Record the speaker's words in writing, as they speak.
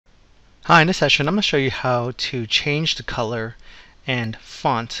Hi, in this session I'm going to show you how to change the color and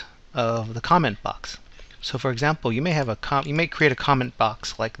font of the comment box. So for example, you may have you may create a comment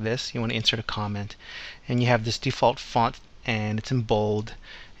box like this. You want to insert a comment and you have this default font and it's in bold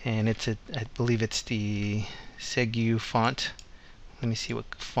and I believe it's the Segu font. Let me see what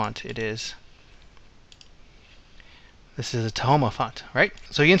font it is. This is a Tahoma font, right?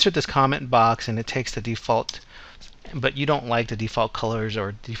 So you insert this comment box and it takes the default, but you don't like the default colors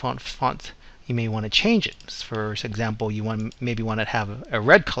or default font. You may want to change it. For example, you maybe want to have a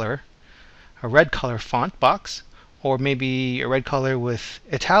red color font box, or maybe a red color with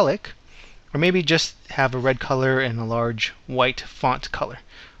italic, or maybe just have a red color and a large white font color.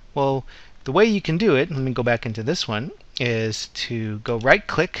 Well, the way you can do it, let me go back into this one, is to go right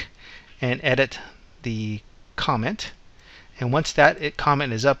click and edit the comment. And once that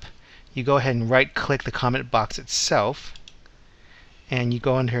comment is up, you go ahead and right click the comment box itself and you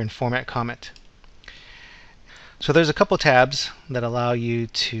go in here and format comment. So there's a couple tabs that allow you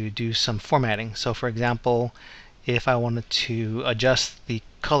to do some formatting. So for example, if I wanted to adjust the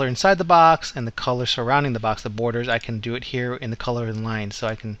color inside the box and the color surrounding the box, the borders, I can do it here in the color and line. So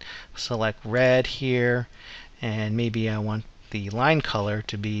I can select red here, and maybe I want the line color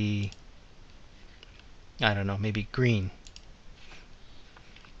to be, I don't know, maybe green.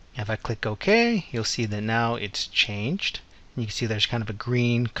 If I click OK, you'll see that now it's changed. You can see there's kind of a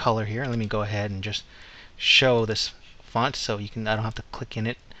green color here. Let me go ahead and just show this font so I don't have to click in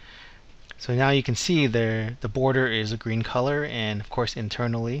it. So now you can see there the border is a green color, and of course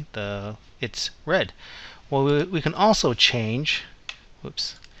internally it's red. Well, we can also change,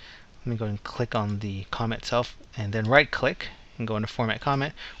 whoops, let me go and click on the comment itself and then right click and go into format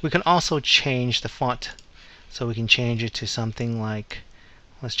comment. We can also change the font. So we can change it to something like,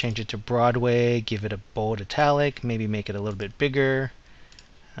 let's change it to Broadway, give it a bold italic, maybe make it a little bit bigger,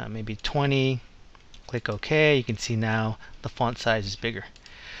 maybe 20. Click OK. You can see now the font size is bigger.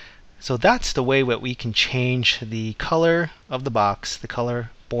 So that's the way that we can change the color of the box, the color,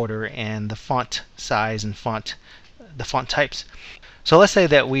 border, and the font size and the font types. So let's say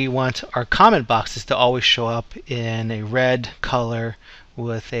that we want our comment boxes to always show up in a red color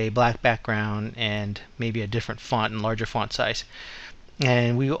with a black background and maybe a different font and larger font size.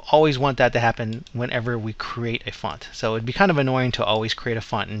 And we always want that to happen whenever we create a font. So it'd be kind of annoying to always create a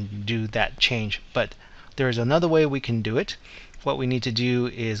font and do that change, but there is another way we can do it. What we need to do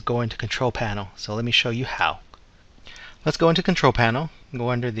is go into Control Panel. So let me show you how. Let's go into Control Panel, go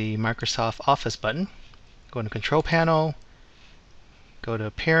under the Microsoft Office button, go into Control Panel, go to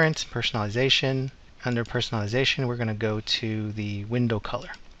Appearance, Personalization. Under Personalization, we're going to go to the window color.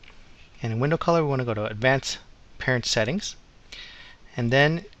 And in window color, we want to go to Advanced Appearance Settings. And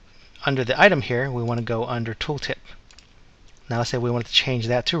then under the item here, we want to go under Tooltip. Now let's say we want to change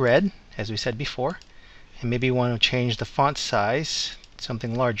that to red, as we said before. And maybe we want to change the font size,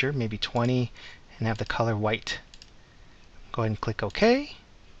 something larger, maybe 20, and have the color white. Go ahead and click OK.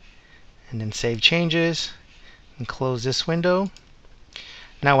 And then Save Changes, and close this window.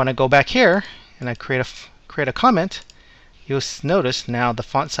 Now when I go back here, and I create a comment, you'll notice now the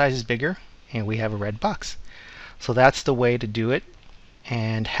font size is bigger, and we have a red box. So that's the way to do it,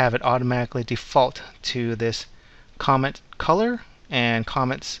 and have it automatically default to this comment color and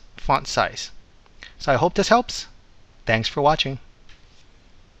comments font size. So I hope this helps. Thanks for watching.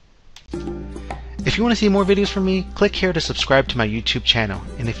 If you want to see more videos from me, click here to subscribe to my YouTube channel.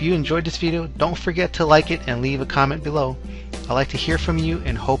 And if you enjoyed this video, don't forget to like it and leave a comment below. I'd like to hear from you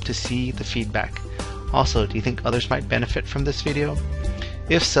and hope to see the feedback. Also, do you think others might benefit from this video?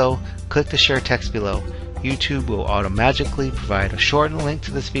 If so, click the share text below. YouTube will automatically provide a shortened link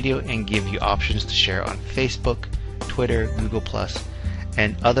to this video and give you options to share on Facebook, Twitter, Google+,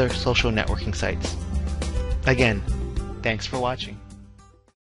 and other social networking sites. Again, thanks for watching.